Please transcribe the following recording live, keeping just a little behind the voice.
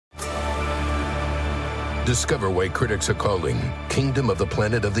Discover why critics are calling Kingdom of the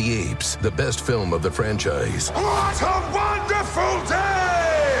Planet of the Apes the best film of the franchise. What a wonderful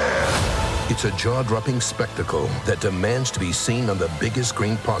day! It's a jaw-dropping spectacle that demands to be seen on the biggest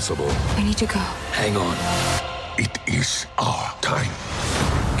screen possible. I need to go. Hang on. It is our time.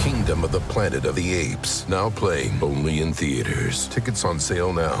 Kingdom of the Planet of the Apes. Now playing only in theaters. Tickets on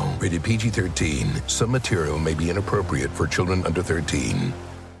sale now. Rated PG-13. Some material may be inappropriate for children under 13.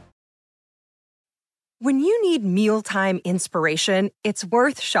 When you need mealtime inspiration, it's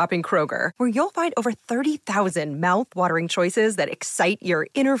worth shopping Kroger, where you'll find over 30,000 mouth-watering choices that excite your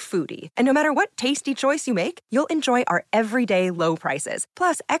inner foodie. And no matter what tasty choice you make, you'll enjoy our everyday low prices,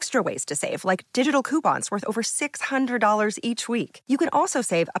 plus extra ways to save, like digital coupons worth over $600 each week. You can also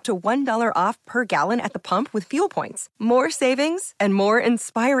save up to $1 off per gallon at the pump with fuel points. More savings and more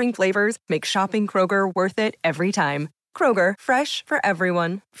inspiring flavors make shopping Kroger worth it every time. Kroger, fresh for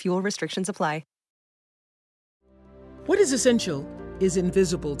everyone. Fuel restrictions apply. What is essential is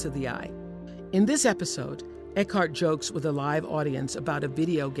invisible to the eye. In this episode, Eckhart jokes with a live audience about a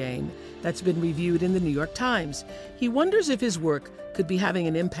video game that's been reviewed in the New York Times. He wonders if his work could be having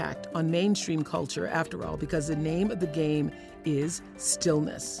an impact on mainstream culture after all, because the name of the game is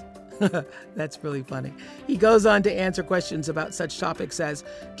Stillness. That's really funny. He goes on to answer questions about such topics as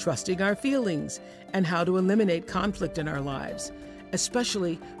trusting our feelings and how to eliminate conflict in our lives,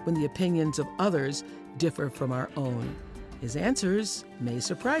 especially when the opinions of others differ from our own. His answers may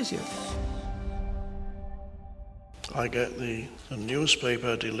surprise you. I get the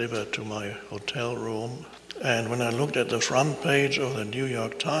newspaper delivered to my hotel room, and when I looked at the front page of the New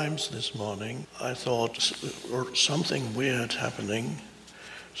York Times this morning, I thought something weird happening.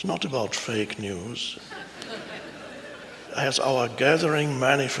 It's not about fake news. Has our gathering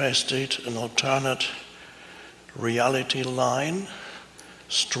manifested an alternate reality line,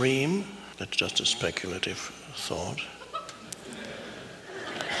 stream? That's just a speculative thought.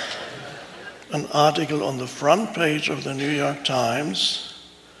 An article on the front page of the New York Times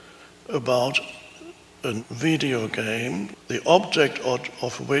about a video game, the object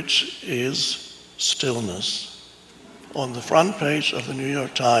of which is stillness. On the front page of the New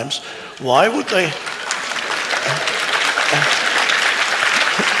York Times. Why would they...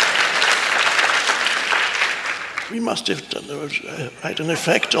 We must have had an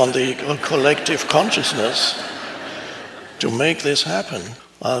effect on the collective consciousness to make this happen.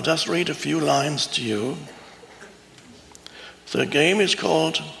 I'll just read a few lines to you. The game is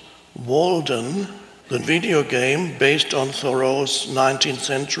called Walden, the video game based on Thoreau's 19th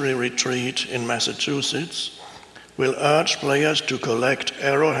century retreat in Massachusetts, will urge players to collect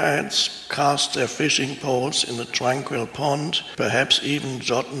arrowheads, cast their fishing poles in the tranquil pond, perhaps even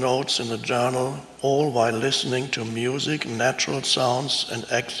jot notes in the journal, all while listening to music, natural sounds, and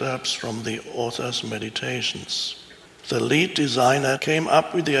excerpts from the author's meditations. The lead designer came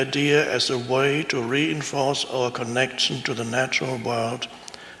up with the idea as a way to reinforce our connection to the natural world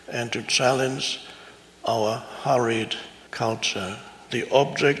and to challenge our hurried culture. The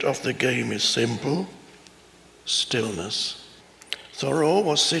object of the game is simple: stillness. Thoreau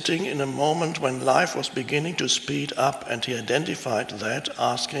was sitting in a moment when life was beginning to speed up, and he identified that,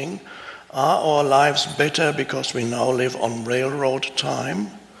 asking, are our lives better because we now live on railroad time?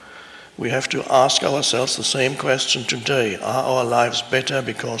 We have to ask ourselves the same question today. Are our lives better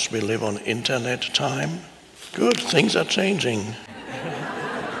because we live on internet time? Good, things are changing.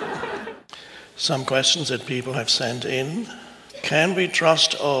 Some questions that people have sent in. Can we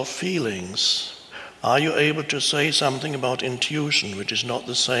trust our feelings? Are you able to say something about intuition, which is not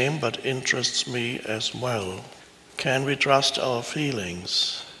the same but interests me as well? Can we trust our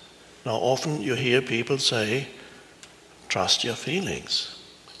feelings? Now, often you hear people say, trust your feelings.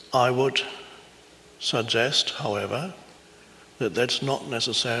 I would suggest, however, that that's not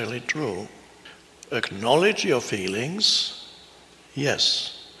necessarily true. Acknowledge your feelings,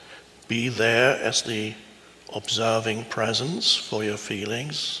 yes. Be there as the observing presence for your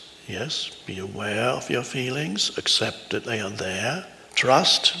feelings, yes. Be aware of your feelings, accept that they are there.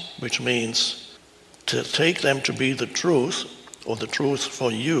 Trust, which means to take them to be the truth, or the truth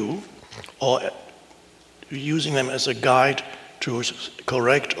for you, or using them as a guide to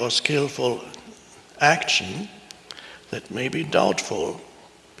correct or skillful action, that may be doubtful,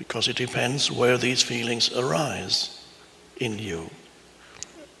 because it depends where these feelings arise in you.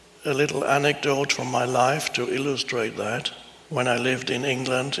 A little anecdote from my life to illustrate that. When I lived in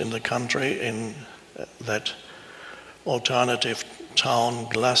England, in the country, in that alternative town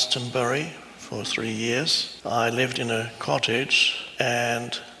Glastonbury for 3 years, I lived in a cottage,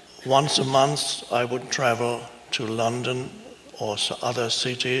 and once a month I would travel to London or other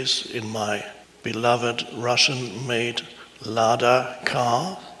cities in my beloved Russian-made Lada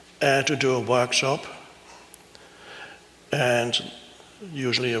car to do a workshop, and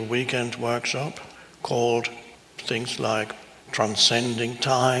usually a weekend workshop called things like Transcending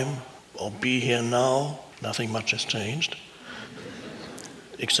Time or Be Here Now. Nothing much has changed,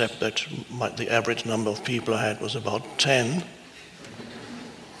 except that the average number of people I had was about 10.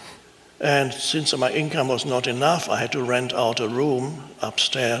 And since my income was not enough, I had to rent out a room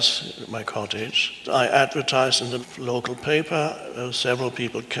upstairs in my cottage. I advertised in the local paper. Several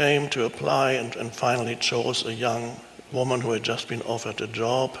people came to apply and finally chose a young woman who had just been offered a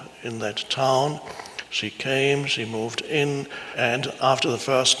job in that town. She came, she moved in, and after the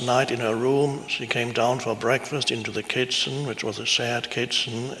first night in her room, she came down for breakfast into the kitchen, which was a shared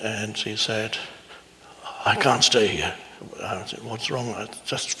kitchen, and she said, "I can't stay here." I said, "What's wrong?"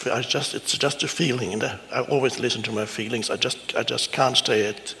 It's just a feeling. And I always listen to my feelings. I just can't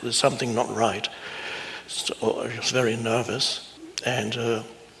stay. There's something not right. So I was very nervous, and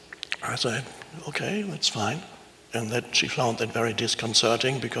I said, "Okay, that's fine." And that she found that very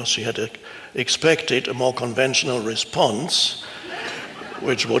disconcerting because she had expected a more conventional response,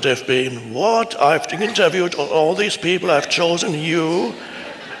 which would have been, "What? I've interviewed all these people. I've chosen you.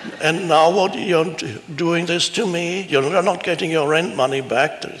 And now what, you're doing this to me? You're not getting your rent money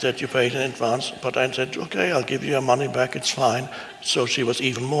back that you paid in advance." But I said, "Okay, I'll give you your money back, it's fine." So she was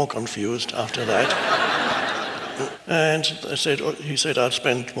even more confused after that. And he said, "I'll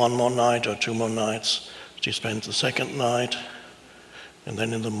spend one more night or two more nights." She spent the second night, and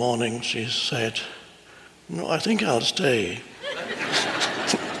then in the morning she said, "No, I think I'll stay."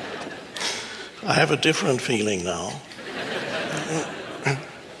 I have a different feeling now.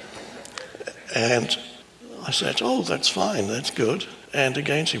 And I said, "Oh, that's fine, that's good." And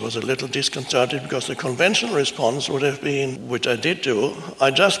again, she was a little disconcerted because the conventional response would have been, which I did do,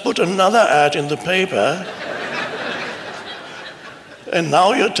 "I just put another ad in the paper, and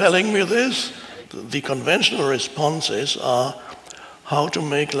now you're telling me this?" The conventional responses are how to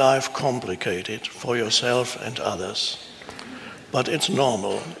make life complicated for yourself and others. But it's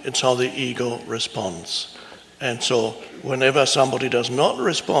normal, it's how the ego responds. And so whenever somebody does not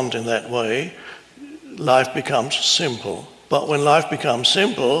respond in that way, life becomes simple. But when life becomes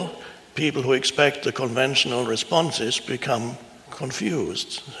simple, people who expect the conventional responses become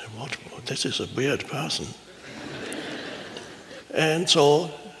confused. What? This is a weird person. And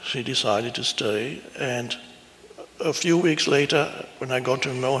so she decided to stay. And a few weeks later, when I got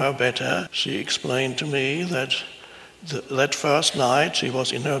to know her better, she explained to me that that first night she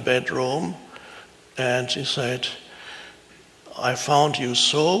was in her bedroom, and she said, "I found you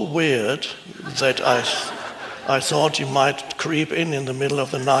so weird that I thought you might creep in the middle of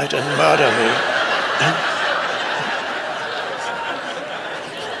the night and murder me."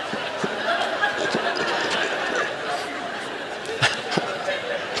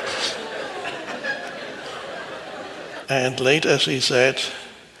 And later she said,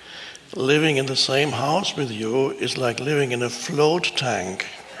 "Living in the same house with you is like living in a float tank."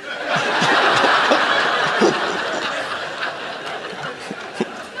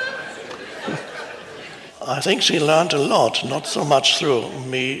 I think she learned a lot, not so much through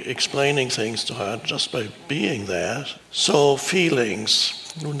me explaining things to her, just by being there. So feelings.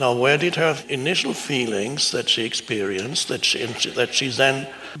 Now, where did her initial feelings that she experienced, that she then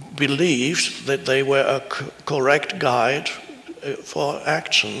believed that they were a correct guide for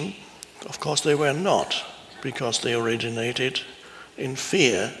action? Of course they were not, because they originated in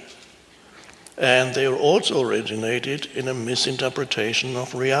fear. And they also originated in a misinterpretation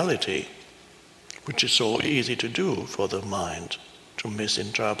of reality, which is so easy to do for the mind, to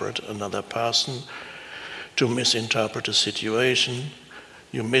misinterpret another person, to misinterpret a situation.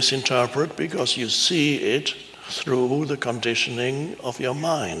 You misinterpret because you see it through the conditioning of your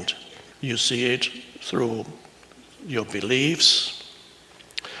mind. You see it through your beliefs,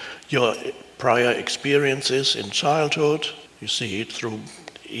 your prior experiences in childhood. You see it through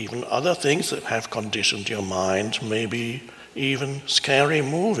even other things that have conditioned your mind, maybe even scary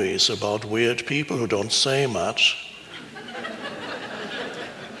movies about weird people who don't say much.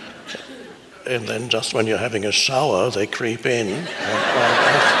 And then just when you're having a shower, they creep in.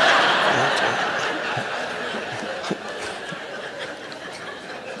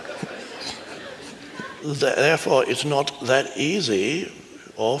 Therefore, it's not that easy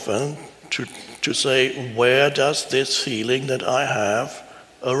often to say, where does this feeling that I have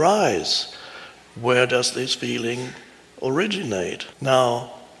arise? Where does this feeling originate?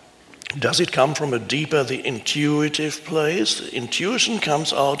 Now, does it come from a deeper, the intuitive place? Intuition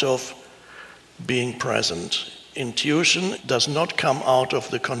comes out of being present intuition does not come out of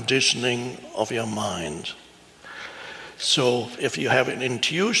the conditioning of your mind. So if you have an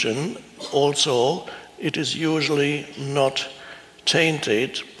intuition, also, it is usually not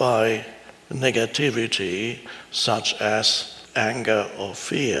tainted by negativity, such as anger or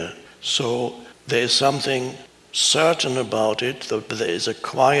fear. So there is something certain about it, that there is a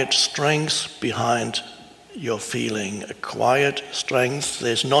quiet strength behind your feeling, a quiet strength.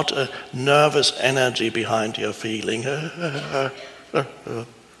 There's not a nervous energy behind your feeling.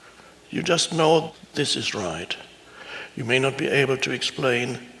 You just know this is right. You may not be able to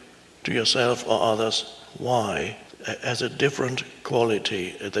explain to yourself or others why. It has a different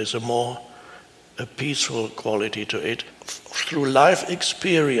quality. There's a peaceful quality to it. Through life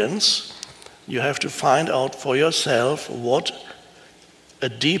experience, you have to find out for yourself what a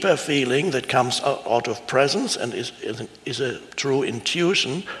deeper feeling that comes out of presence and is a true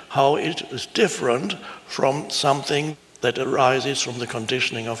intuition, how it is different from something that arises from the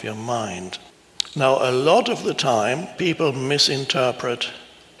conditioning of your mind. Now, a lot of the time, people misinterpret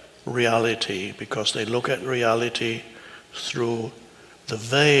reality because they look at reality through the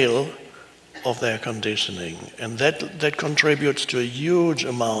veil of their conditioning. And that contributes to a huge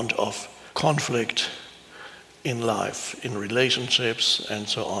amount of conflict in life, in relationships, and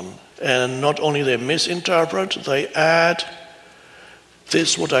so on. And not only they misinterpret, they add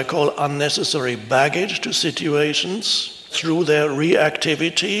this, what I call unnecessary baggage to situations through their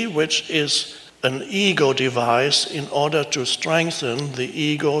reactivity, which is an ego device in order to strengthen the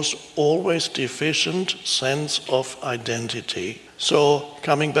ego's always deficient sense of identity. So,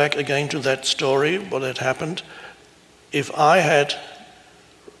 coming back again to that story, what had happened, if I had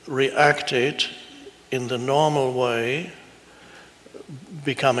reacted in the normal way,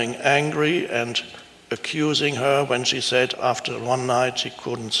 becoming angry and accusing her when she said after one night she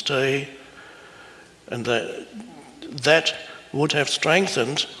couldn't stay, and that would have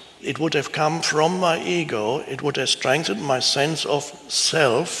strengthened, it would have come from my ego, it would have strengthened my sense of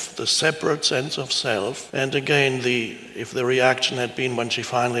self, the separate sense of self. And again, if the reaction had been when she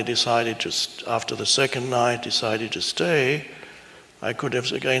finally decided to, after the second night, decided to stay, I could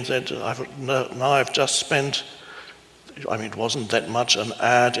have again said, now I've just spent, I mean, it wasn't that much, an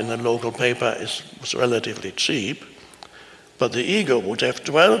ad in the local paper was relatively cheap, but the ego would have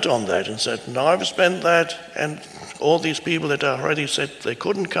dwelt on that and said, now I've spent that, and all these people that already said they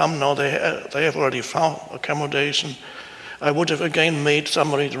couldn't come, now they have already found accommodation. I would have again made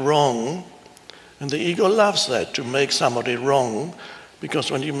somebody wrong, and the ego loves that, to make somebody wrong,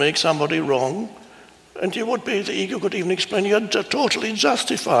 because when you make somebody wrong, and the ego could even explain you're totally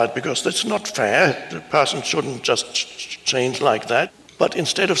justified, because that's not fair. The person shouldn't just change like that. But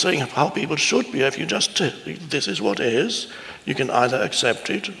instead of saying how people should behave, you just tell, this is what is. You can either accept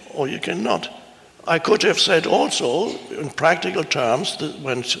it or you cannot. I could have said also, in practical terms, that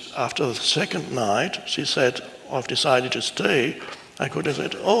when after the second night she said, I've decided to stay, I could have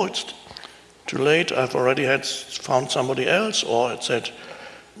said, oh, it's too late, I've already found somebody else, or it said,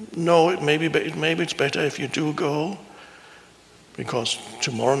 no, maybe it's better if you do go, because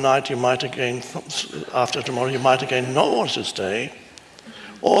tomorrow night after tomorrow you might again not want to stay.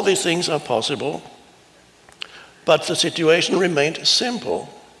 All these things are possible, but the situation remained simple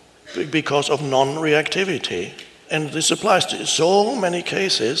because of non-reactivity. And this applies to so many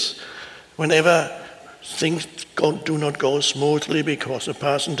cases whenever things do not go smoothly because a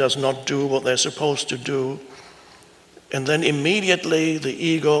person does not do what they're supposed to do. And then immediately the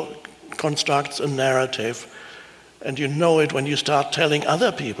ego constructs a narrative, and you know it when you start telling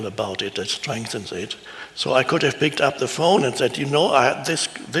other people about it, that strengthens it. So I could have picked up the phone and said,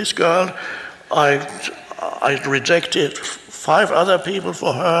 this girl, I rejected 5 other people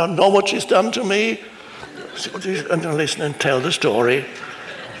for her, know what she's done to me, and then listen and tell the story.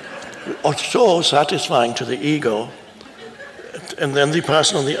 It's so satisfying to the ego. And then the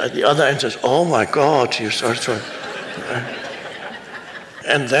person on the other end says, oh my God, you sort of...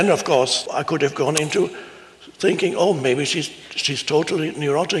 And then, of course, I could have gone into thinking, oh, maybe she's totally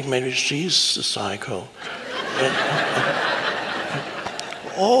neurotic, maybe she's a psycho.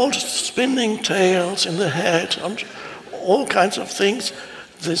 All spinning tales in the head, and all kinds of things.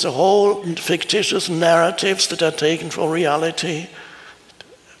 There's a whole fictitious narratives that are taken for reality.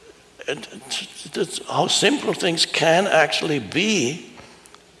 And that's how simple things can actually be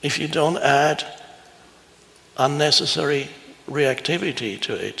if you don't add unnecessary reactivity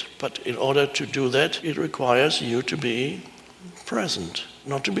to it. But in order to do that, it requires you to be present,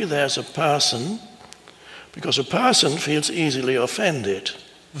 not to be there as a person, because a person feels easily offended.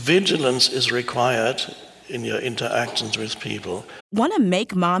 Vigilance is required in your interactions with people. Want to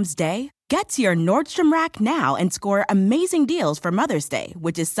make Mom's day? Get to your Nordstrom Rack now and score amazing deals for Mother's Day,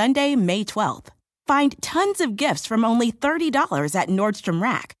 which is Sunday, May 12th. Find tons of gifts from only $30 at Nordstrom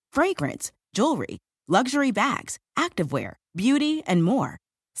Rack. Fragrance, jewelry, luxury bags, activewear, beauty, and more.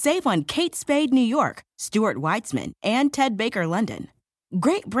 Save on Kate Spade New York, Stuart Weitzman, and Ted Baker London.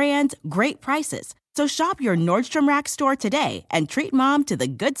 Great brands, great prices. So shop your Nordstrom Rack store today and treat mom to the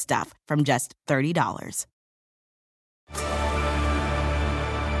good stuff from just $30.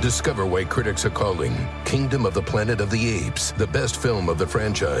 Discover why critics are calling Kingdom of the Planet of the Apes the best film of the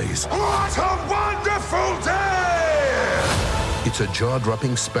franchise. What a wonderful day! It's a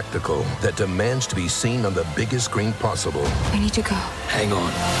jaw-dropping spectacle that demands to be seen on the biggest screen possible. We need to go. Hang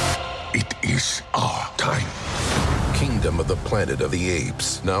on. It is our time. Kingdom of the Planet of the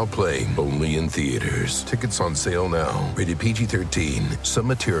Apes, now playing only in theaters. Tickets on sale now. Rated PG-13. Some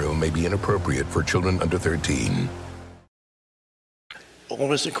material may be inappropriate for children under 13.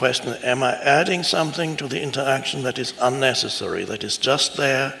 Always the question, am I adding something to the interaction that is unnecessary, that is just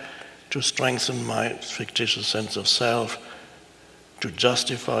there to strengthen my fictitious sense of self, to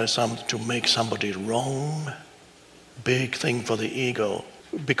justify something, to make somebody wrong? Big thing for the ego.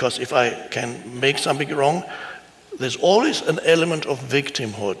 Because if I can make something wrong, there's always an element of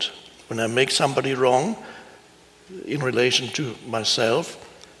victimhood. When I make somebody wrong in relation to myself,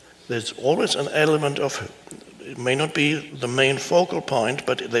 there's always an element of, it may not be the main focal point,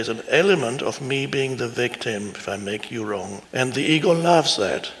 but there's an element of me being the victim if I make you wrong. And the ego loves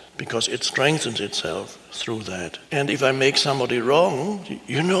that because it strengthens itself through that. And if I make somebody wrong,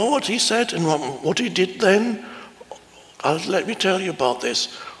 you know what he said and what he did then? Let me tell you about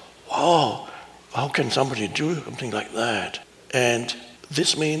this. Wow, how can somebody do something like that? And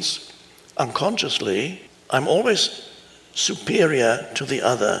this means unconsciously, I'm always superior to the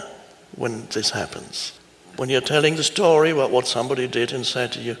other when this happens. When you're telling the story about what somebody did and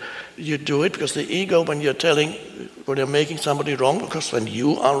said to you, you do it because the ego, when you're making somebody wrong, because when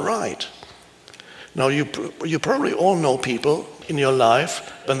you are right. Now, you probably all know people in your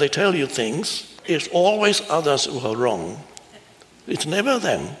life, when they tell you things, it's always others who are wrong. It's never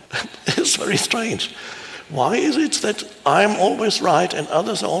them. It's very strange. Why is it that I'm always right and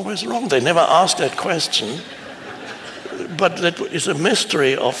others are always wrong? They never ask that question. But that is a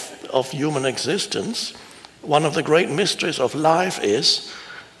mystery of human existence. One of the great mysteries of life is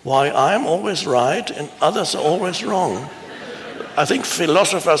why I'm always right and others are always wrong. I think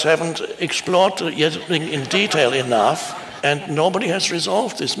philosophers haven't explored yet in detail enough, and nobody has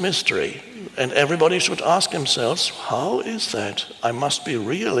resolved this mystery. And everybody should ask themselves, how is that? I must be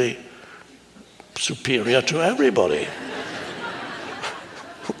really superior to everybody.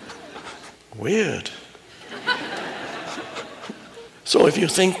 Weird. So if you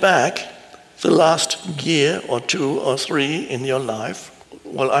think back, the last year or 2 or 3 in your life,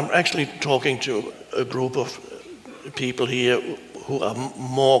 well, I'm actually talking to a group of people here who are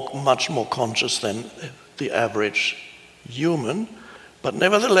much more conscious than the average human, but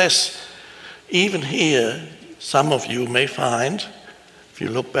nevertheless, even here, some of you may find, if you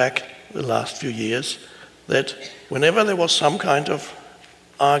look back the last few years, that whenever there was some kind of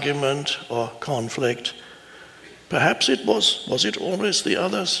argument or conflict, perhaps was it always the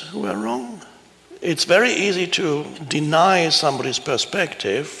others who were wrong? It's very easy to deny somebody's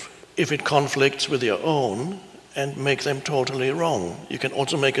perspective if it conflicts with your own and make them totally wrong. You can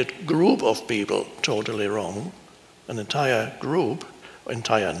also make a group of people totally wrong. An entire group,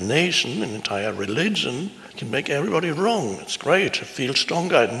 entire nation, an entire religion can make everybody wrong. It's great, feel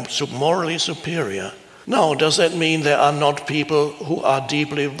stronger and morally superior. Now, does that mean there are not people who are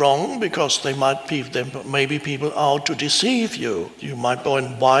deeply wrong? Because there may be people out to deceive you. You might go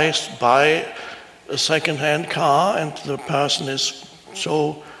and buy a second-hand car and the person is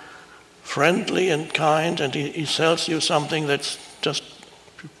so friendly and kind and he sells you something that just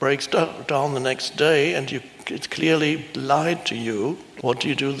breaks down the next day and it clearly lied to you. What do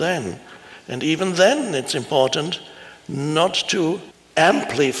you do then? And even then it's important not to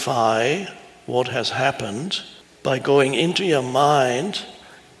amplify what has happened by going into your mind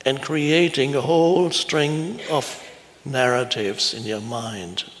and creating a whole string of narratives in your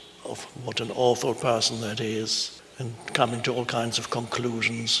mind of what an awful person that is, and coming to all kinds of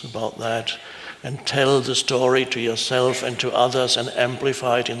conclusions about that, and tell the story to yourself and to others and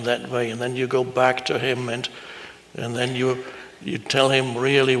amplify it in that way. And then you go back to him and then you tell him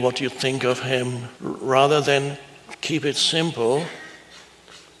really what you think of him, rather than keep it simple.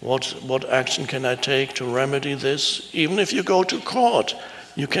 What action can I take to remedy this? Even if you go to court,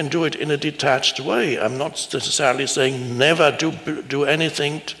 you can do it in a detached way. I'm not necessarily saying never do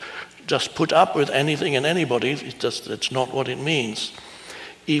anything, just put up with anything and anybody. That's not what it means.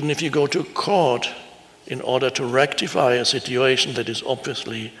 Even if you go to court in order to rectify a situation that is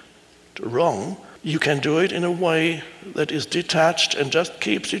obviously wrong, you can do it in a way that is detached and just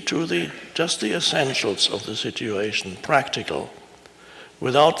keeps it to just the essentials of the situation, practical,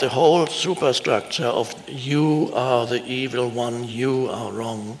 without the whole superstructure of you are the evil one, you are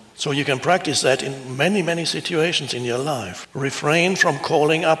wrong. So you can practice that in many, many situations in your life. Refrain from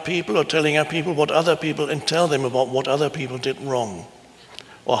calling up people or telling up people what other people and tell them about what other people did wrong,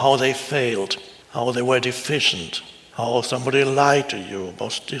 or how they failed, how they were deficient, how somebody lied to you,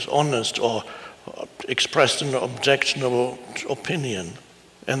 was dishonest, or expressed an objectionable opinion.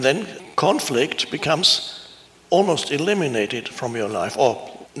 And then conflict becomes almost eliminated from your life,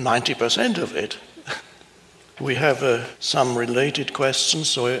 or 90% of it. We have some related questions,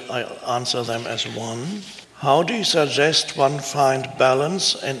 so I answer them as one. How do you suggest one find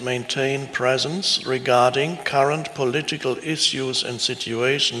balance and maintain presence regarding current political issues and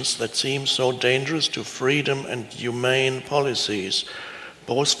situations that seem so dangerous to freedom and humane policies,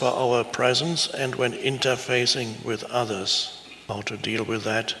 both for our presence and when interfacing with others? How to deal with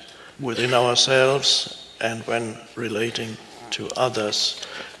that within ourselves and when relating to others?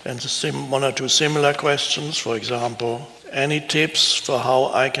 And one or two similar questions, for example, any tips for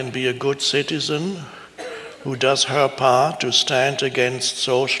how I can be a good citizen who does her part to stand against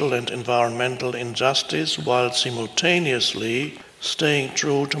social and environmental injustice while simultaneously staying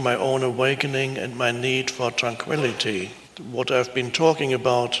true to my own awakening and my need for tranquility? What I've been talking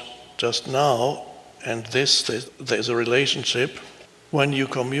about just now, and there's a relationship. When you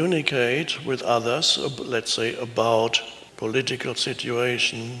communicate with others, let's say about political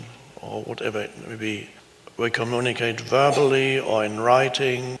situation or whatever it may be, we communicate verbally or in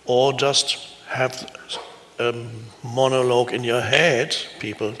writing, or just have a monologue in your head.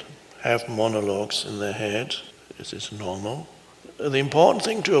 People have monologues in their head. This is normal. The important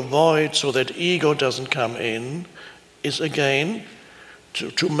thing to avoid so that ego doesn't come in is, again,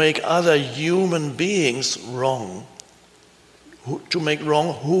 to make other human beings wrong, to make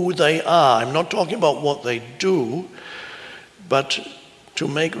wrong who they are. I'm not talking about what they do, but to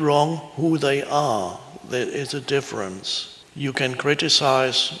make wrong who they are. There is a difference. You can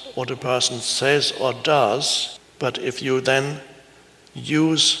criticize what a person says or does, but if you then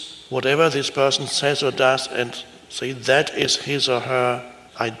use whatever this person says or does and say that is his or her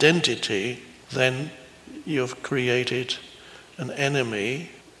identity, then you've created an enemy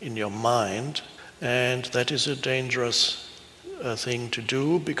in your mind, and that is a dangerous thing to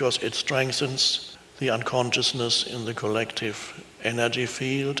do, because it strengthens the unconsciousness in the collective energy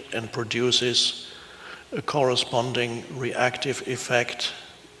field and produces a corresponding reactive effect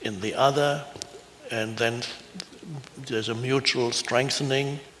in the other, and then there's a mutual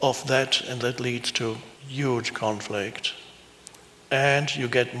strengthening of that, and that leads to huge conflict. And you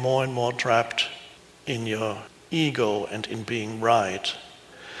get more and more trapped in your ego and in being right.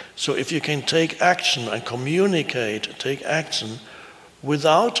 So if you can take action and communicate, take action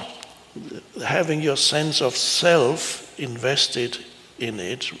without having your sense of self invested in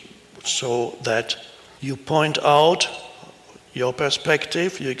it, so that you point out your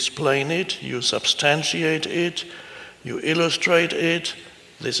perspective, you explain it, you substantiate it, you illustrate it.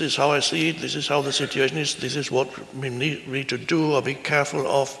 This is how I see it, this is how the situation is, this is what we need to do or be careful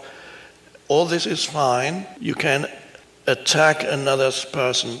of. All this is fine. You can attack another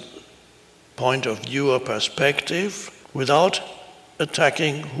person's point of view or perspective without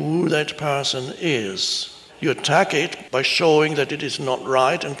attacking who that person is. You attack it by showing that it is not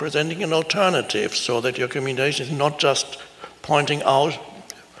right and presenting an alternative, so that your communication is not just pointing out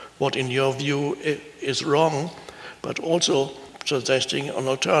what in your view is wrong, but also suggesting an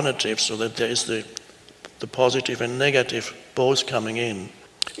alternative, so that there is the positive and negative both coming in.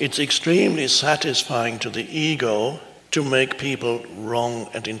 It's extremely satisfying to the ego to make people wrong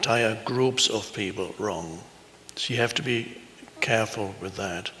and entire groups of people wrong. So you have to be careful with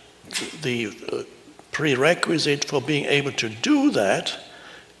that. The prerequisite for being able to do that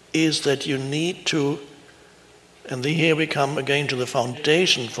is that you need to, and here we come again to the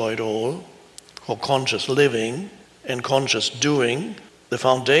foundation for it all, for conscious living and conscious doing. The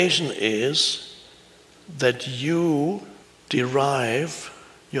foundation is that you derive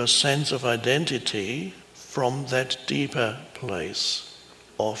your sense of identity from that deeper place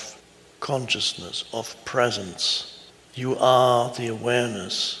of consciousness, of presence. You are the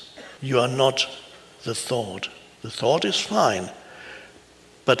awareness. You are not the thought. The thought is fine.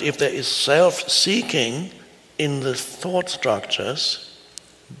 But if there is self-seeking in the thought structures,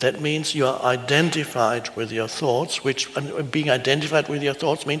 that means you are identified with your thoughts, which being identified with your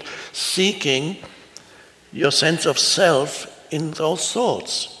thoughts means seeking your sense of self in those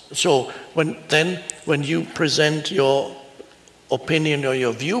thoughts. So when you present your opinion or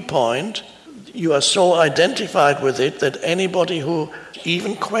your viewpoint, you are so identified with it that anybody who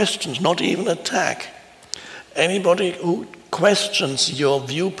even questions, not even attack, anybody who questions your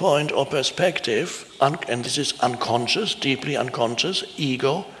viewpoint or perspective, and this is unconscious, deeply unconscious,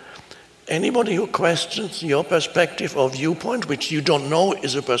 ego, anybody who questions your perspective or viewpoint, which you don't know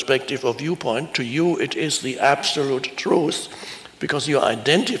is a perspective or viewpoint, to you it is the absolute truth, because you're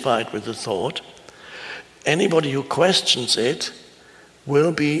identified with the thought, anybody who questions it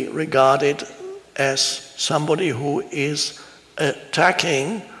will be regarded as somebody who is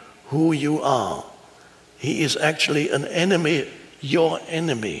attacking who you are. He is actually an enemy, your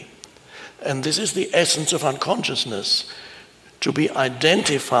enemy. And this is the essence of unconsciousness, to be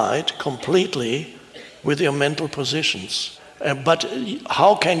identified completely with your mental positions. But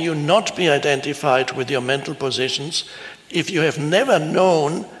how can you not be identified with your mental positions if you have never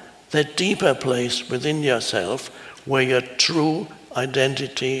known that deeper place within yourself where your true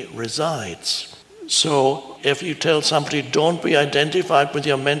identity resides? So if you tell somebody, don't be identified with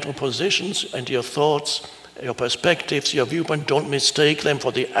your mental positions and your thoughts, your perspectives, your viewpoint, don't mistake them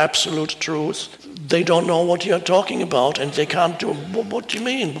for the absolute truth, they don't know what you're talking about, and they can't do, what do you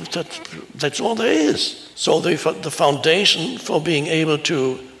mean? That's all there is. So the foundation for being able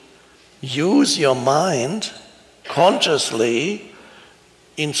to use your mind consciously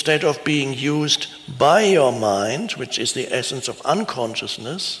instead of being used by your mind, which is the essence of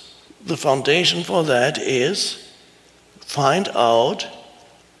unconsciousness, the foundation for that is find out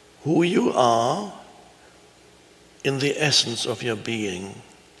who you are in the essence of your being.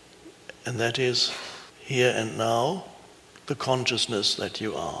 And that is here and now, the consciousness that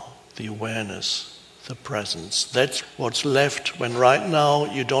you are, the awareness, the presence. That's what's left when right now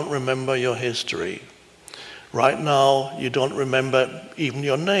you don't remember your history. Right now you don't remember even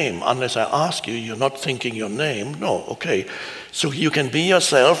your name. Unless I ask you, you're not thinking your name. No, okay. So you can be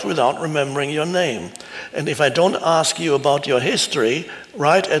yourself without remembering your name. And if I don't ask you about your history,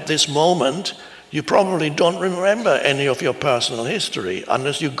 right at this moment, you probably don't remember any of your personal history.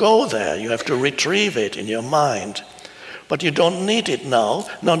 Unless you go there, you have to retrieve it in your mind. But you don't need it now.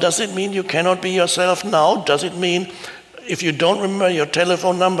 Now, does it mean you cannot be yourself now? Does it mean if you don't remember your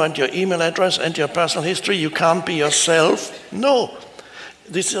telephone number and your email address and your personal history, you can't be yourself? No.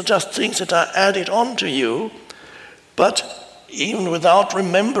 These are just things that are added on to you. But even without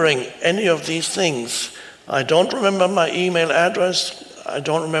remembering any of these things, I don't remember my email address, I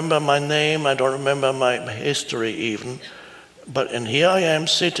don't remember my name, I don't remember my history even. And here I am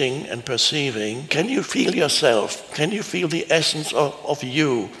sitting and perceiving. Can you feel yourself? Can you feel the essence of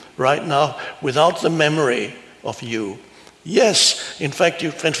you right now without the memory of you? Yes, in fact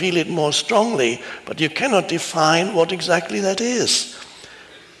you can feel it more strongly, but you cannot define what exactly that is.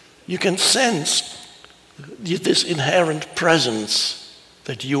 You can sense this inherent presence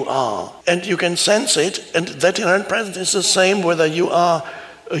that you are. And you can sense it, and that inherent presence is the same whether you are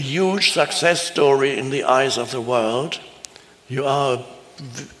a huge success story in the eyes of the world, you are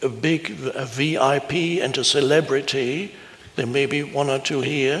a VIP and a celebrity, there may be one or two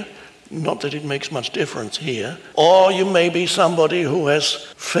here, not that it makes much difference here, or you may be somebody who has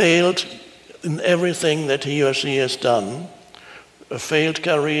failed in everything that he or she has done, a failed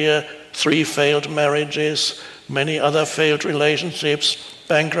career, 3 failed marriages, many other failed relationships,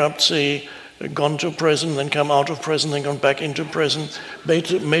 bankruptcy, gone to prison, then come out of prison, then gone back into prison,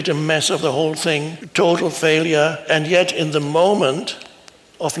 made a mess of the whole thing, total failure. And yet in the moment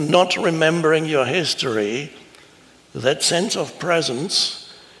of not remembering your history, that sense of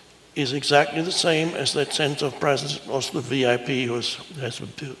presence is exactly the same as that sense of presence of the VIP who has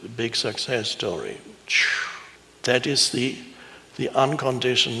a big success story. That is the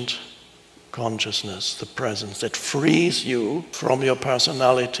unconditioned consciousness, the presence that frees you from your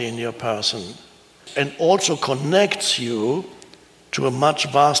personality in your person and also connects you to a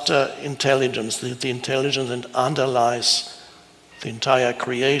much vaster intelligence, the intelligence that underlies the entire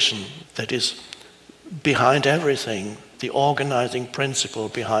creation, that is behind everything, the organizing principle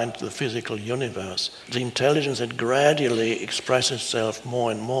behind the physical universe, the intelligence that gradually expresses itself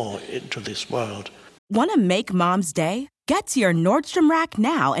more and more into this world. Want to make Mom's day? Get to your Nordstrom Rack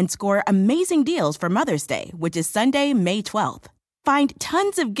now and score amazing deals for Mother's Day, which is Sunday, May 12th. Find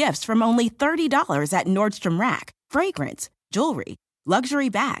tons of gifts from only $30 at Nordstrom Rack. Fragrance, jewelry, luxury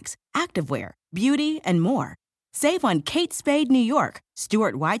bags, activewear, beauty, and more. Save on Kate Spade New York,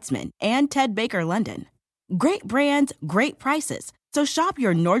 Stuart Weitzman, and Ted Baker London. Great brands, great prices. So shop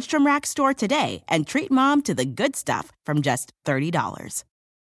your Nordstrom Rack store today and treat Mom to the good stuff from just $30.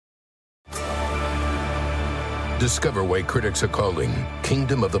 Discover why critics are calling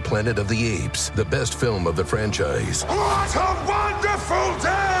Kingdom of the Planet of the Apes the best film of the franchise. What a wonderful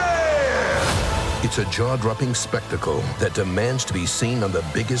day! It's a jaw-dropping spectacle that demands to be seen on the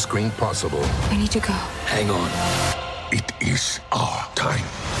biggest screen possible. We need to go. Hang on. It is our time.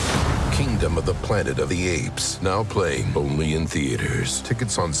 Kingdom of the Planet of the Apes, now playing only in theaters.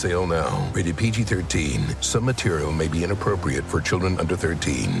 Tickets on sale now. Rated PG-13. Some material may be inappropriate for children under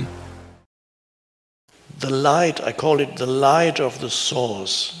 13. The light, I call it the light of the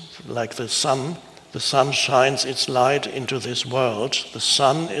source, like the sun. The sun shines its light into this world. The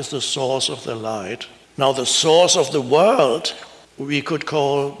sun is the source of the light. Now, the source of the world, we could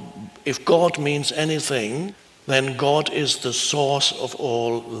call, if God means anything, then God is the source of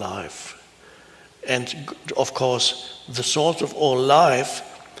all life. And of course, the source of all life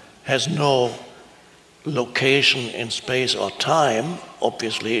has no location in space or time.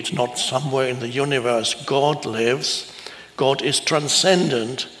 Obviously, it's not somewhere in the universe God lives. God is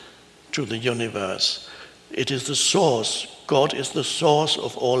transcendent to the universe. It is the source. God is the source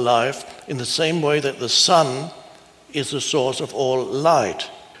of all life in the same way that the sun is the source of all light.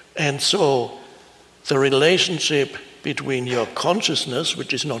 And so the relationship between your consciousness,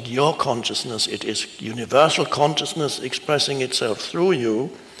 which is not your consciousness, it is universal consciousness expressing itself through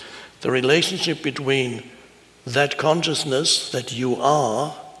you, the relationship between that consciousness that you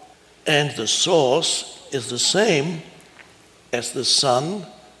are and the source is the same as the sun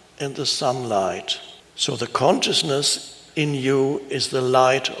and the sunlight. So the consciousness in you is the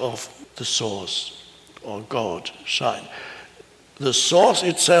light of the source, or God, shine. The source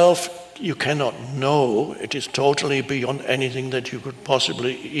itself you cannot know. It is totally beyond anything that you could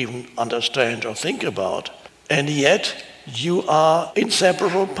possibly even understand or think about. And yet, you are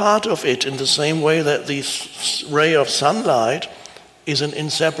inseparable part of it in the same way that this ray of sunlight is an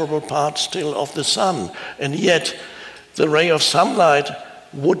inseparable part still of the sun. And yet, the ray of sunlight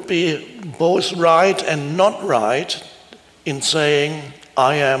would be both right and not right in saying,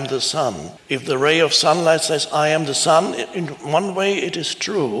 I am the sun. If the ray of sunlight says, I am the sun, in one way it is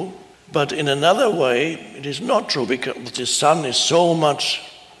true, but in another way it is not true, because the sun is so much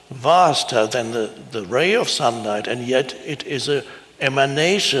vaster than the ray of sunlight, and yet it is an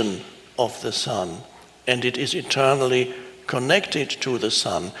emanation of the sun, and it is eternally connected to the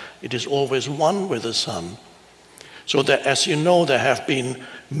sun. It is always one with the sun. So that, as you know, there have been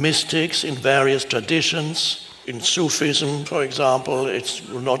mystics in various traditions. In Sufism, for example, it's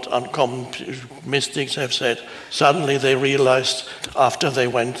not uncommon. Mystics have said suddenly they realized after they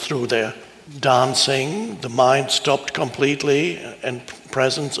went through their dancing, the mind stopped completely and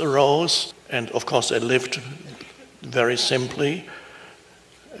presence arose. And of course they lived very simply.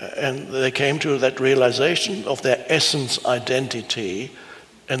 And they came to that realization of their essence identity.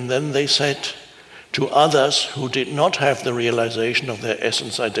 And then they said to others who did not have the realization of their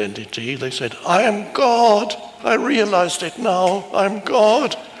essence identity, they said, I am God. I realized it now. I'm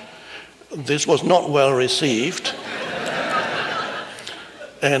God. This was not well received.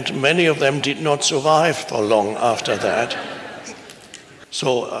 And many of them did not survive for long after that.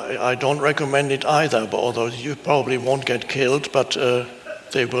 So I don't recommend it either, but although you probably won't get killed, but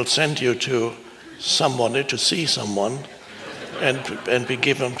they will send you to somebody to see someone and be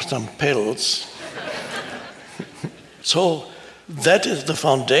given some pills. So that is the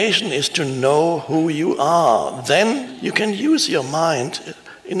foundation, is to know who you are. Then you can use your mind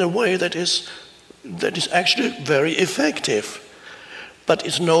in a way that is actually very effective. But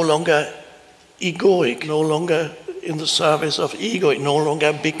it's no longer egoic, no longer in the service of ego. It no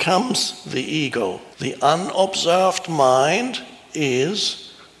longer becomes the ego. The unobserved mind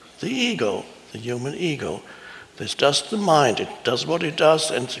is the ego, the human ego. It's just the mind. It does what it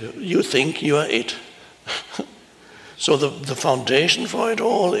does, and you think you are it. So the foundation for it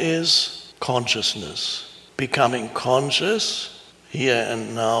all is consciousness. Becoming conscious here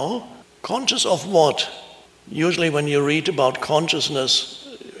and now. Conscious of what? Usually when you read about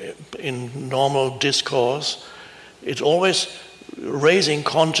consciousness in normal discourse, it's always raising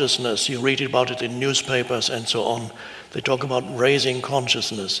consciousness. You read about it in newspapers and so on. They talk about raising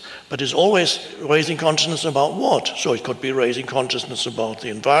consciousness. But it's always raising consciousness about what? So it could be raising consciousness about the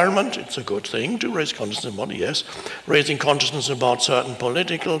environment. It's a good thing to raise consciousness about, yes. Raising consciousness about certain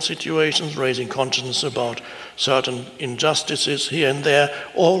political situations, raising consciousness about certain injustices here and there.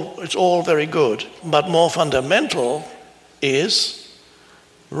 It's all very good. But more fundamental is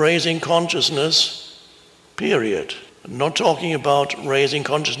raising consciousness, period. I'm not talking about raising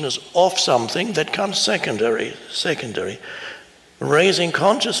consciousness of something that comes secondary. Raising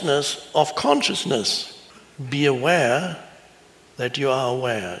consciousness of consciousness. Be aware that you are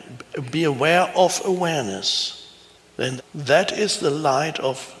aware. Be aware of awareness. then that is the light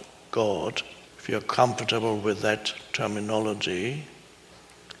of God, if you're comfortable with that terminology.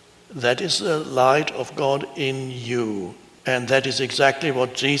 That is the light of God in you. And that is exactly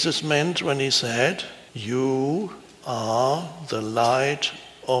what Jesus meant when he said, "You are the light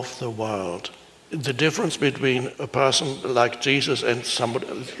of the world." The difference between a person like Jesus and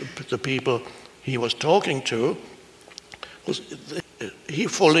the people he was talking to was he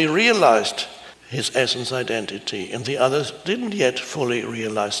fully realized his essence identity, and the others didn't yet fully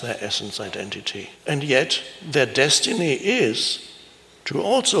realize their essence identity. And yet their destiny is to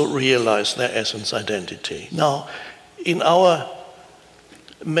also realize their essence identity. Now, in our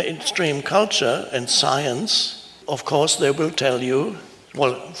mainstream culture and science, of course, they will tell you,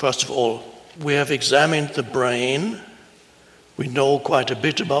 well, first of all, we have examined the brain. We know quite a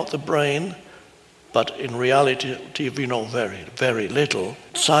bit about the brain, but in reality, we know very, very little.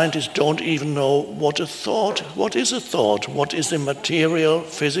 Scientists don't even know what is a thought, what is the material,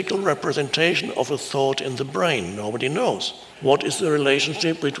 physical representation of a thought in the brain. Nobody knows. What is the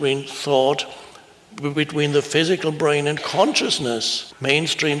relationship between thought, between the physical brain and consciousness?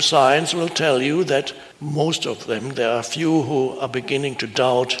 Mainstream science will tell you that most of them, there are few who are beginning to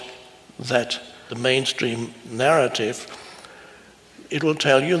doubt that the mainstream narrative. It will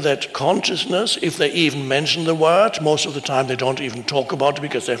tell you that consciousness, if they even mention the word, most of the time they don't even talk about it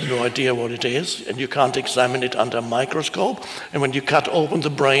because they have no idea what it is, and you can't examine it under a microscope. And when you cut open the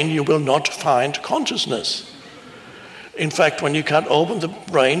brain, you will not find consciousness. In fact, when you cut open the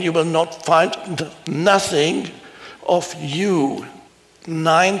brain, you will not find nothing of you.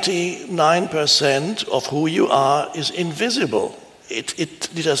 99% of who you are is invisible. It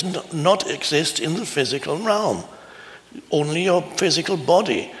does not exist in the physical realm. Only your physical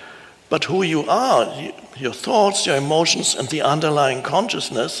body. But who you are, your thoughts, your emotions, and the underlying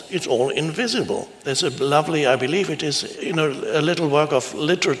consciousness, it's all invisible. There's a lovely, I believe it is, a little work of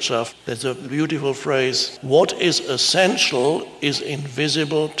literature. There's a beautiful phrase, "What is essential is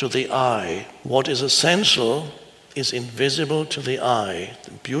invisible to the eye." What is essential is invisible to the eye.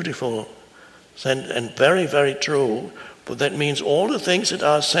 Beautiful and very, very true. But that means all the things that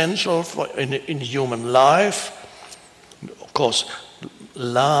are essential in human life, of course,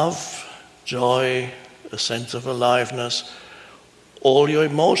 love, joy, a sense of aliveness, all your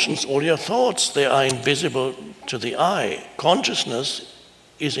emotions, all your thoughts, they are invisible to the eye. Consciousness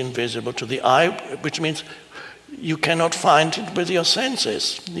is invisible to the eye, which means you cannot find it with your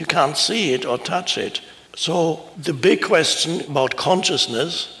senses. You can't see it or touch it. So the big question about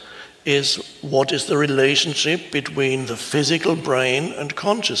consciousness is, what is the relationship between the physical brain and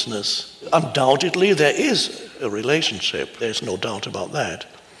consciousness? Undoubtedly, there is a relationship. There's no doubt about that.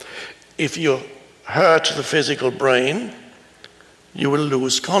 If you hurt the physical brain, you will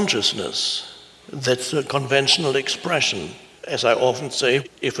lose consciousness. That's a conventional expression. As I often say,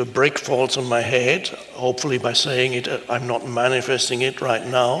 if a brick falls on my head, hopefully by saying it, I'm not manifesting it right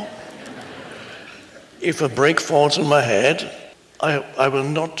now. If a brick falls on my head, I will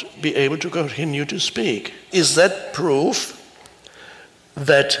not be able to continue to speak. Is that proof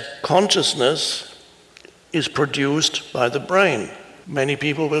that consciousness is produced by the brain? Many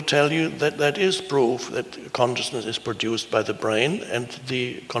people will tell you that that is proof that consciousness is produced by the brain, and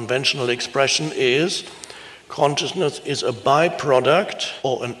the conventional expression is consciousness is a byproduct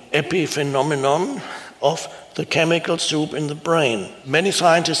or an epiphenomenon of the chemical soup in the brain. Many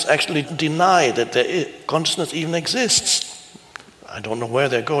scientists actually deny that consciousness even exists. I don't know where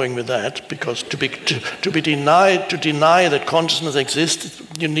they're going with that, because to deny that consciousness exists,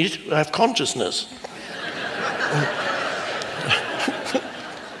 you need to have consciousness.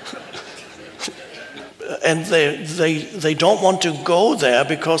 And they don't want to go there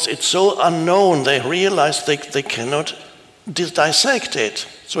because it's so unknown. They realize they cannot dissect it.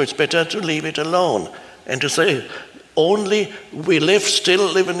 So it's better to leave it alone and to say, only we still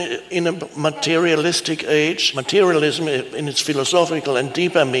live in a materialistic age. Materialism in its philosophical and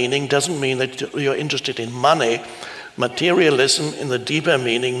deeper meaning doesn't mean that you're interested in money. Materialism in the deeper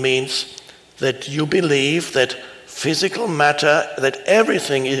meaning means that you believe that physical matter, that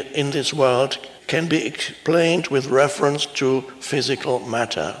everything in this world can be explained with reference to physical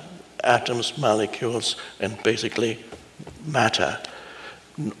matter, atoms, molecules, and basically matter.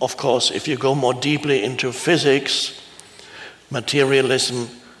 Of course, if you go more deeply into physics, materialism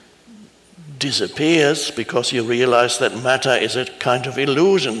disappears because you realize that matter is a kind of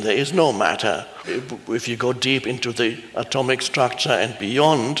illusion. There is no matter. If you go deep into the atomic structure and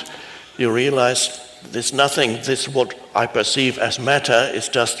beyond, you realize there's nothing. This, what I perceive as matter, is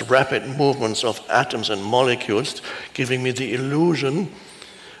just rapid movements of atoms and molecules, giving me the illusion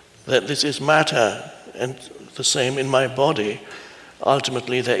that this is matter. and the same in my body.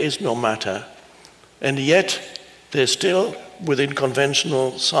 Ultimately, there is no matter. And yet, there's still, within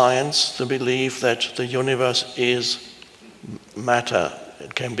conventional science, the belief that the universe is matter.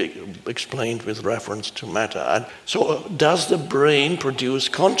 It can be explained with reference to matter. And so, does the brain produce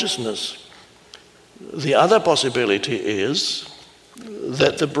consciousness? The other possibility is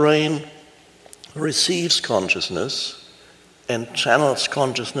that the brain receives consciousness and channels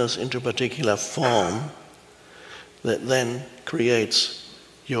consciousness into a particular form that then creates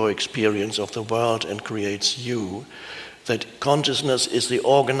your experience of the world and creates you. That consciousness is the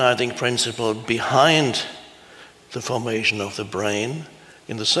organizing principle behind the formation of the brain,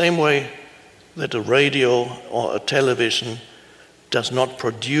 in the same way that a radio or a television does not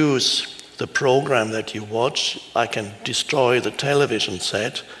produce the program that you watch. I can destroy the television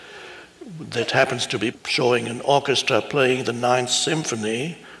set that happens to be showing an orchestra playing the Ninth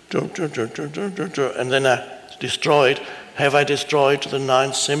Symphony, and then I destroy it. Have I destroyed the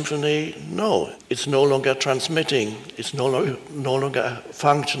Ninth Symphony? No, it's no longer transmitting. It's no longer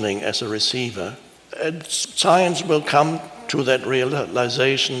functioning as a receiver. And science will come to that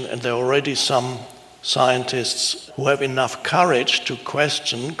realization, and there are already some scientists who have enough courage to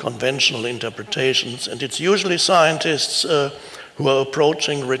question conventional interpretations, and it's usually scientists who are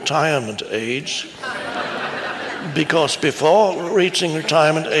approaching retirement age, because before reaching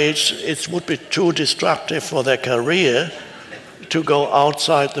retirement age, it would be too destructive for their career to go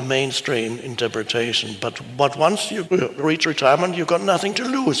outside the mainstream interpretation. But once you reach retirement, you've got nothing to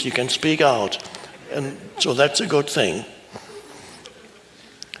lose. You can speak out. And so that's a good thing.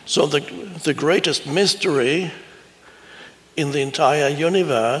 So the greatest mystery in the entire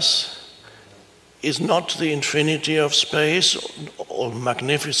universe is not the infinity of space, or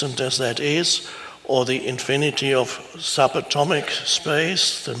magnificent as that is, or the infinity of subatomic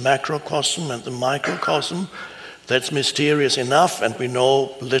space, the macrocosm and the microcosm. That's mysterious enough, and we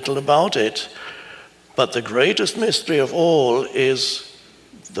know little about it. But the greatest mystery of all is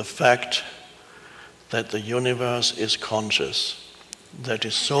the fact that the universe is conscious. That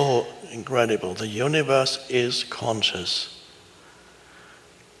is so incredible. The universe is conscious.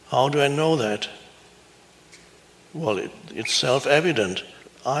 How do I know that? Well, it's self-evident.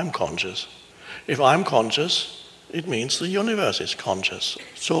 I'm conscious. If I'm conscious, it means the universe is conscious.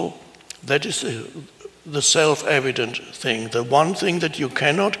 So that is the self-evident thing. The one thing that you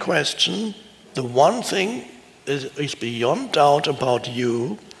cannot question, the one thing is beyond doubt about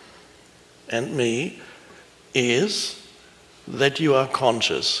you and me, is that you are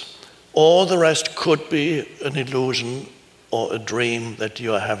conscious. All the rest could be an illusion or a dream that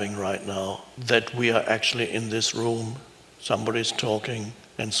you are having right now, that we are actually in this room, somebody's talking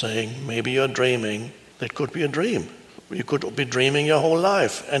and saying, maybe you're dreaming. That could be a dream. You could be dreaming your whole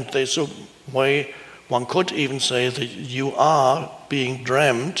life. And there's a way, one could even say that you are being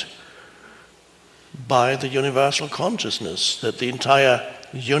dreamt by the universal consciousness, that the entire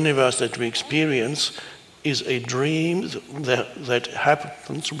universe that we experience is a dream that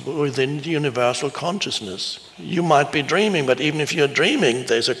happens within the universal consciousness. You might be dreaming, but even if you're dreaming,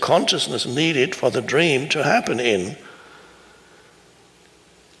 there's a consciousness needed for the dream to happen in.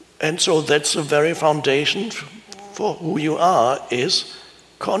 And so that's the very foundation for who you are, is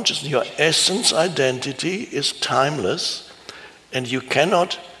consciousness. Your essence identity is timeless, and you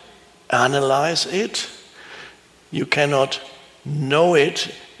cannot analyze it. You cannot know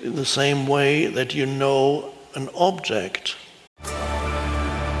it in the same way that you know an object.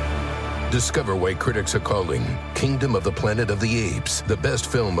 Discover why critics are calling Kingdom of the Planet of the Apes the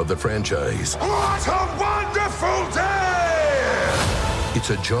best film of the franchise. What a wonderful day!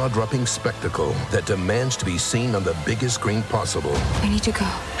 It's a jaw-dropping spectacle that demands to be seen on the biggest screen possible. We need to go.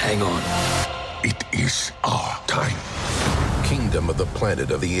 Hang on. It is our time. Kingdom of the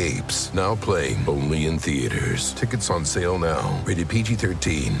Planet of the Apes, now playing only in theaters. Tickets on sale now. Rated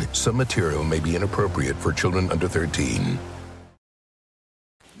PG-13. Some material may be inappropriate for children under 13.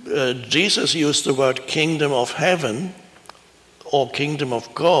 Jesus used the word kingdom of heaven or kingdom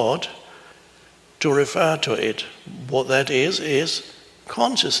of God to refer to it. What that is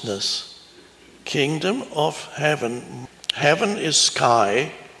consciousness. Kingdom of heaven. Heaven is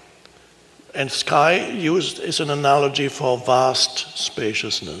sky. And sky used is an analogy for vast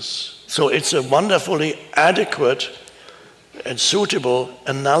spaciousness. So it's a wonderfully adequate and suitable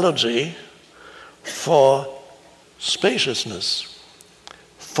analogy for spaciousness,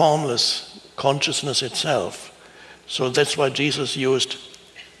 formless consciousness itself. So that's why Jesus used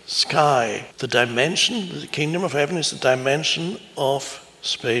sky. The dimension, the kingdom of heaven is the dimension of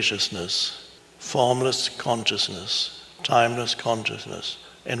spaciousness, formless consciousness, timeless consciousness.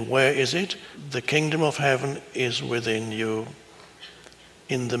 And where is it? The kingdom of heaven is within you,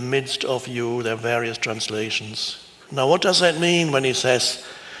 in the midst of you. There are various translations. Now, what does that mean when he says,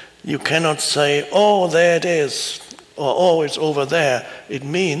 you cannot say, oh, there it is, or oh, it's over there? It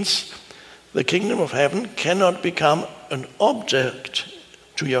means the kingdom of heaven cannot become an object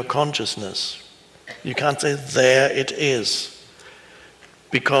to your consciousness. You can't say, there it is.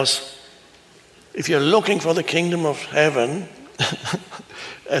 Because if you're looking for the kingdom of heaven,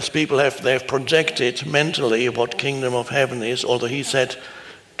 as people they've projected mentally what kingdom of heaven is, although he said,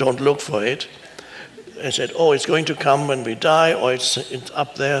 don't look for it. They said, oh, it's going to come when we die, or it's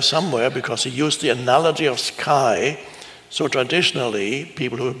up there somewhere, because he used the analogy of sky. So traditionally,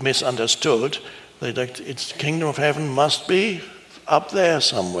 people who misunderstood, its kingdom of heaven must be up there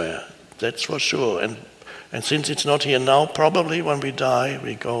somewhere. That's for sure. And since it's not here now, probably when we die,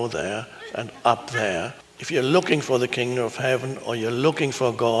 we go there and up there. If you're looking for the kingdom of heaven or you're looking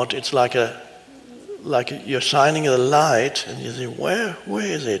for God, it's like you're shining a light, and you say, where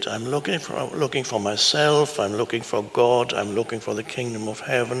is it? I'm looking for myself, I'm looking for God, I'm looking for the kingdom of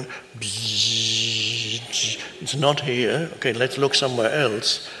heaven. It's not here. Okay, let's look somewhere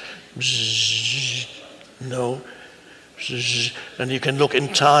else. No. And you can look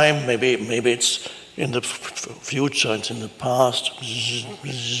in time, maybe it's in the future, it's in the past.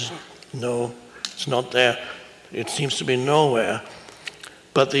 No, it's not there. It seems to be nowhere.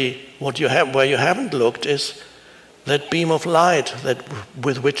 But where you haven't looked is that beam of light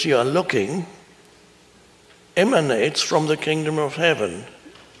with which you are looking emanates from the kingdom of heaven.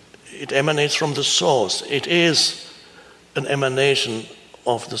 It emanates from the source. It is an emanation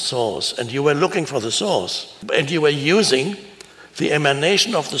of the source. And you were looking for the source. And you were using the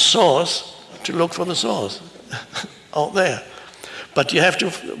emanation of the source to look for the source out there. But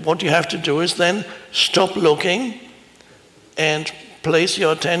what you have to do is then stop looking and place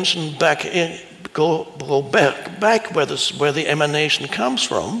your attention back in, go back where the emanation comes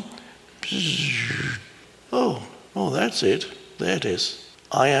from. Oh, that's it. There it is.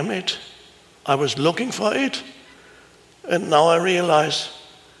 I am it. I was looking for it, and now I realize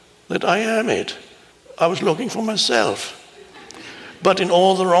that I am it. I was looking for myself, but in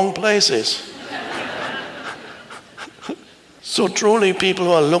all the wrong places. So truly, people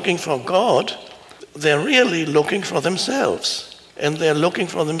who are looking for God, they're really looking for themselves. And they're looking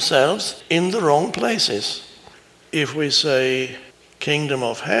for themselves in the wrong places. If we say kingdom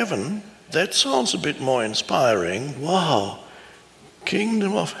of heaven, that sounds a bit more inspiring. Wow,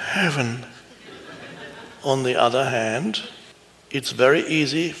 kingdom of heaven. On the other hand, it's very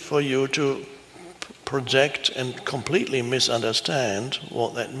easy for you to project and completely misunderstand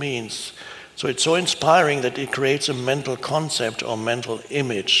what that means. So it's so inspiring that it creates a mental concept or mental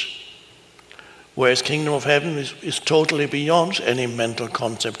image. Whereas kingdom of heaven is totally beyond any mental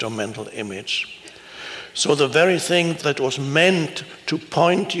concept or mental image. So the very thing that was meant to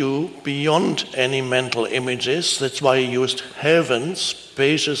point you beyond any mental images, that's why he used heaven,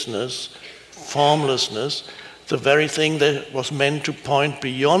 spaciousness, formlessness, the very thing that was meant to point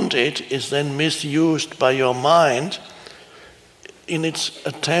beyond it is then misused by your mind in its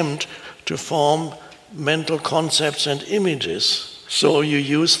attempt to form mental concepts and images. So you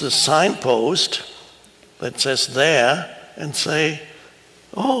use the signpost that says there and say,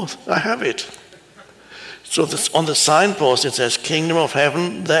 oh, I have it. So on the signpost it says kingdom of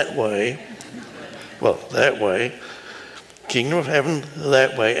heaven that way. Well, that way. Kingdom of heaven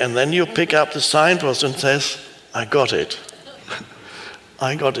that way. And then you pick up the signpost and says, I got it.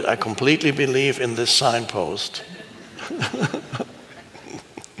 I got it. I completely believe in this signpost.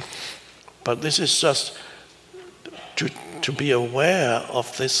 But this is just to be aware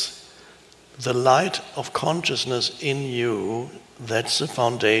of this, the light of consciousness in you. That's the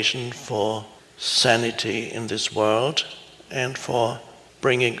foundation for sanity in this world and for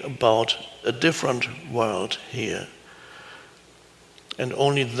bringing about a different world here. And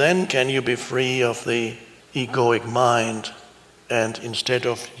only then can you be free of the egoic mind, and instead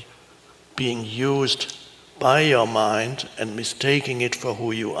of being used by your mind and mistaking it for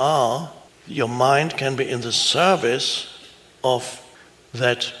who you are, your mind can be in the service of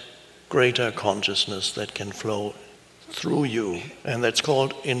that greater consciousness that can flow through you. And that's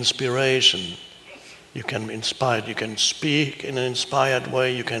called inspiration. You can inspire, you can speak in an inspired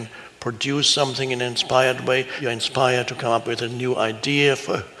way, you can produce something in an inspired way. You're inspired to come up with a new idea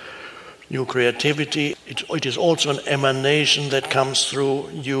for new creativity. It is also an emanation that comes through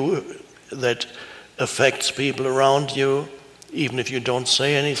you that affects people around you, even if you don't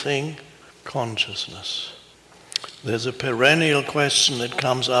say anything. Consciousness. There's a perennial question that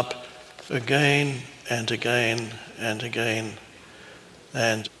comes up again and again and again.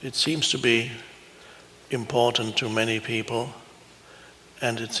 And it seems to be important to many people,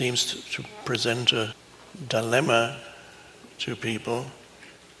 and it seems to present a dilemma to people.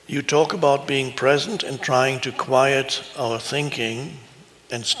 You talk about being present and trying to quiet our thinking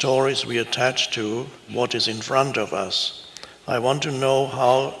and stories we attach to what is in front of us. I want to know,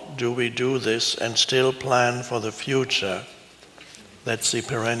 how do we do this and still plan for the future? That's the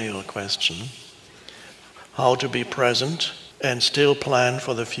perennial question. How to be present and still plan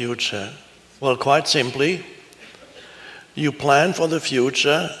for the future? Well, quite simply, you plan for the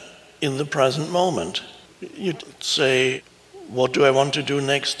future in the present moment. You say, what do I want to do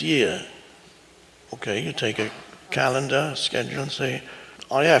next year? Okay, you take a calendar, schedule, and say,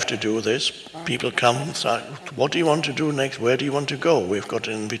 I have to do this. People come and say, what do you want to do next? Where do you want to go? We've got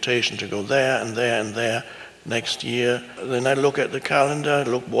an invitation to go there and there and there next year. Then I look at the calendar,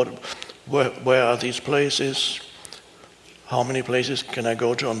 look where are these places? How many places can I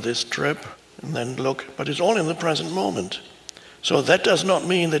go to on this trip? And then look, but it's all in the present moment. So that does not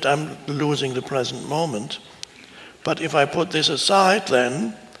mean that I'm losing the present moment. But if I put this aside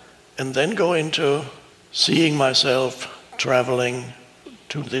then, and then go into seeing myself traveling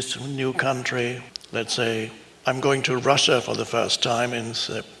to this new country, let's say I'm going to Russia for the first time in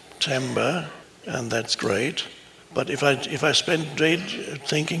September, and that's great. But if I spend day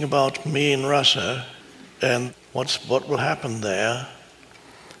thinking about me in Russia and what will happen there,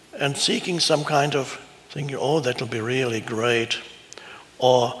 and seeking some kind of thinking, oh, that'll be really great,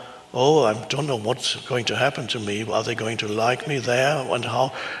 or oh, I don't know what's going to happen to me. Are they going to like me there? And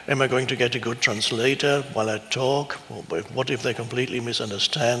how am I going to get a good translator while I talk? What if they completely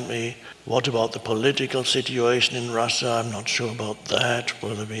misunderstand me? What about the political situation in Russia? I'm not sure about that.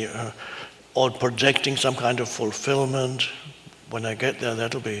 Will there be, or projecting some kind of fulfillment. When I get there,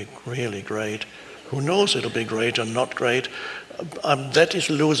 that'll be really great. Who knows, it'll be great or not great. That is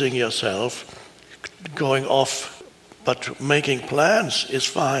losing yourself, going off. But making plans is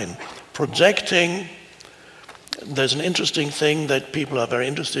fine. Projecting, there's an interesting thing that people are very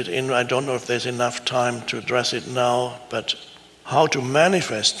interested in. I don't know if there's enough time to address it now, but how to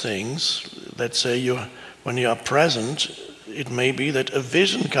manifest things. Let's say when you are present, it may be that a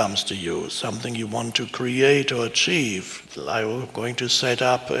vision comes to you, something you want to create or achieve. I'm going to set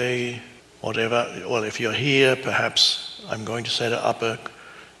up whatever, well, if you're here, perhaps I'm going to set up a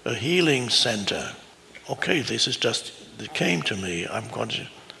healing center. Okay, this is just, it came to me,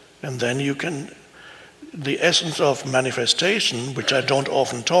 and then you can, the essence of manifestation, which I don't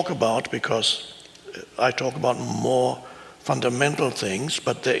often talk about because I talk about more fundamental things,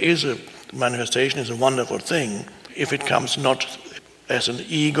 but manifestation is a wonderful thing. If it comes not as an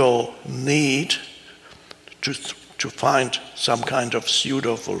ego need to find some kind of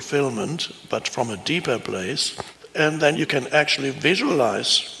pseudo-fulfillment, but from a deeper place. And then you can actually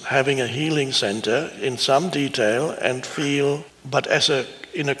visualize having a healing center in some detail and feel, but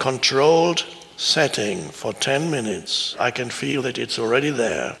in a controlled setting for 10 minutes, I can feel that it's already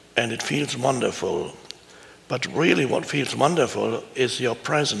there and it feels wonderful. But really what feels wonderful is your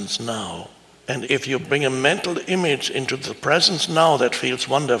presence now. And if you bring a mental image into the presence now that feels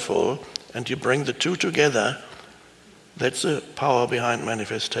wonderful, and you bring the two together, that's the power behind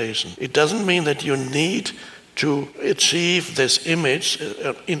manifestation. It doesn't mean that you need to achieve this image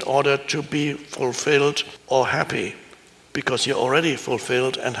in order to be fulfilled or happy, because you're already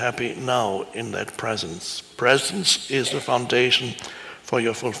fulfilled and happy now in that presence. Presence is the foundation for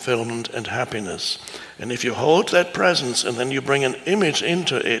your fulfillment and happiness. And if you hold that presence and then you bring an image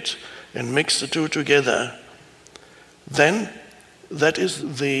into it and mix the two together, then that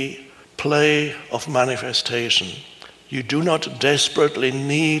is the play of manifestation. You do not desperately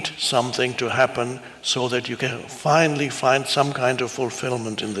need something to happen so that you can finally find some kind of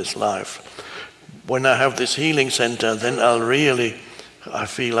fulfillment in this life. When I have this healing center, then I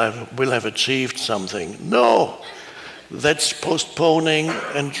feel I will have achieved something. No, that's postponing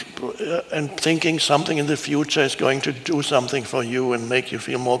and thinking something in the future is going to do something for you and make you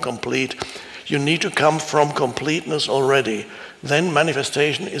feel more complete. You need to come from completeness already. Then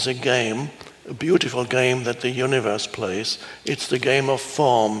manifestation is a game, a beautiful game that the universe plays. It's the game of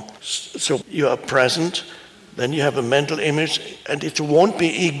form. So you are present, then you have a mental image, and it won't be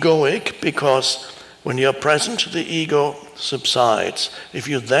egoic, because when you are present, the ego subsides. If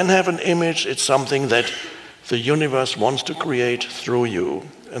you then have an image, it's something that the universe wants to create through you,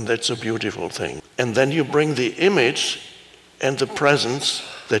 and that's a beautiful thing. And then you bring the image and the presence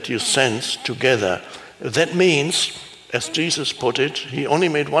that you sense together. That means, as Jesus put it, he only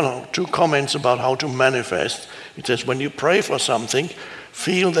made 1 or 2 comments about how to manifest. He says, when you pray for something,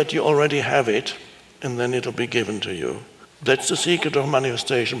 feel that you already have it, and then it'll be given to you. That's the secret of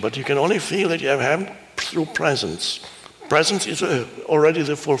manifestation, but you can only feel that you have through presence. Presence is already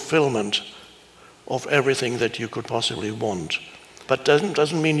the fulfillment of everything that you could possibly want. But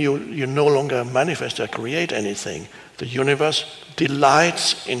doesn't mean you no longer manifest or create anything. The universe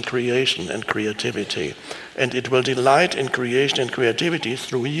delights in creation and creativity, and it will delight in creation and creativity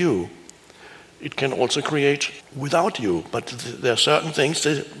through you. It can also create without you, but there are certain things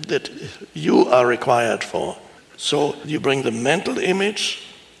that you are required for. So you bring the mental image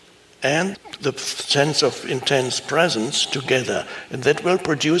and the sense of intense presence together, and that will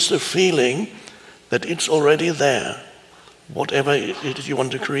produce the feeling that it's already there. Whatever it is you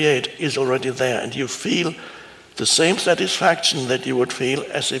want to create is already there, and you feel the same satisfaction that you would feel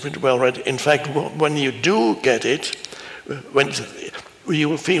as if it were already. In fact, when you do get it, you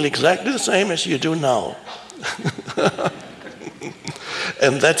will feel exactly the same as you do now.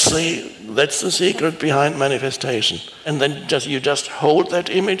 And that's the secret behind manifestation. And then you just hold that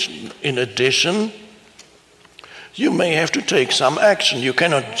image. In addition, you may have to take some action. You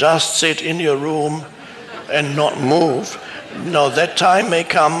cannot just sit in your room and not move. No, that time may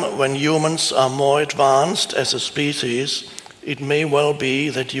come when humans are more advanced as a species. It may well be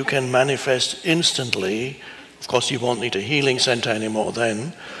that you can manifest instantly. Of course, you won't need a healing center anymore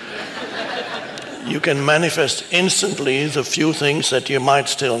then. You can manifest instantly the few things that you might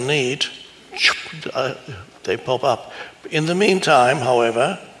still need. They pop up. In the meantime,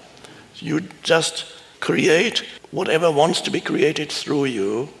 however, you just create whatever wants to be created through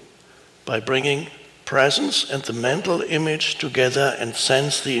you by bringing presence and the mental image together and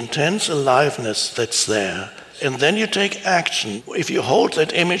sense the intense aliveness that's there. And then you take action. If you hold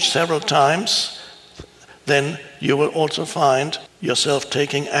that image several times, then you will also find yourself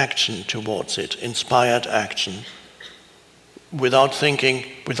taking action towards it, inspired action, without thinking,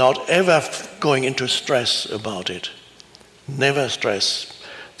 without ever going into stress about it. Never stress.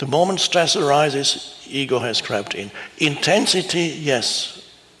 The moment stress arises, ego has crept in. Intensity,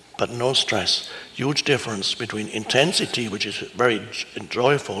 yes, but no stress. Huge difference between intensity, which is very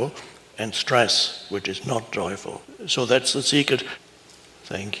joyful, and stress, which is not joyful. So that's the secret.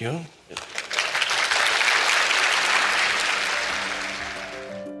 Thank you.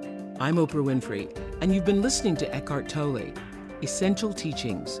 I'm Oprah Winfrey, and you've been listening to Eckhart Tolle, Essential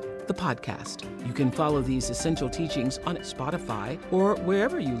Teachings, the podcast. You can follow these essential teachings on Spotify or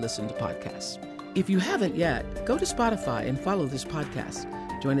wherever you listen to podcasts. If you haven't yet, go to Spotify and follow this podcast.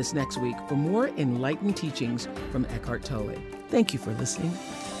 Join us next week for more enlightened teachings from Eckhart Tolle. Thank you for listening.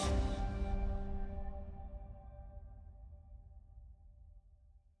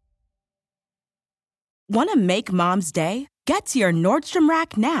 Want to make Mom's Day? Get to your Nordstrom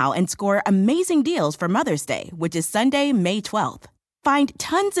Rack now and score amazing deals for Mother's Day, which is Sunday, May 12th. Find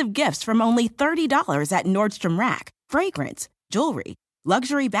tons of gifts from only $30 at Nordstrom Rack. Fragrance, jewelry,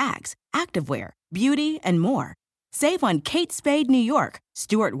 luxury bags, activewear, beauty, and more. Save on Kate Spade New York,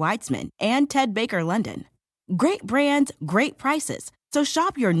 Stuart Weitzman, and Ted Baker London. Great brands, great prices. So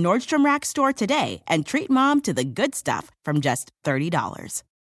shop your Nordstrom Rack store today and treat Mom to the good stuff from just $30.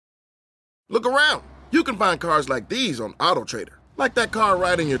 Look around. You can find cars like these on AutoTrader, like that car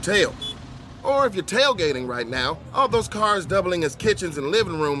riding your tail. Or if you're tailgating right now, all those cars doubling as kitchens and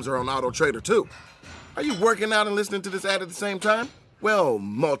living rooms are on AutoTrader too. Are you working out and listening to this ad at the same time? Well,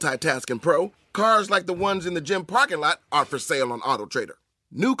 multitasking pro, cars like the ones in the gym parking lot are for sale on AutoTrader.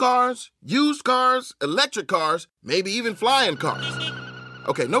 New cars, used cars, electric cars, maybe even flying cars.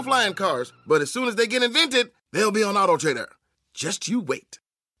 Okay, no flying cars, but as soon as they get invented, they'll be on AutoTrader. Just you wait.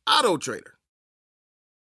 AutoTrader.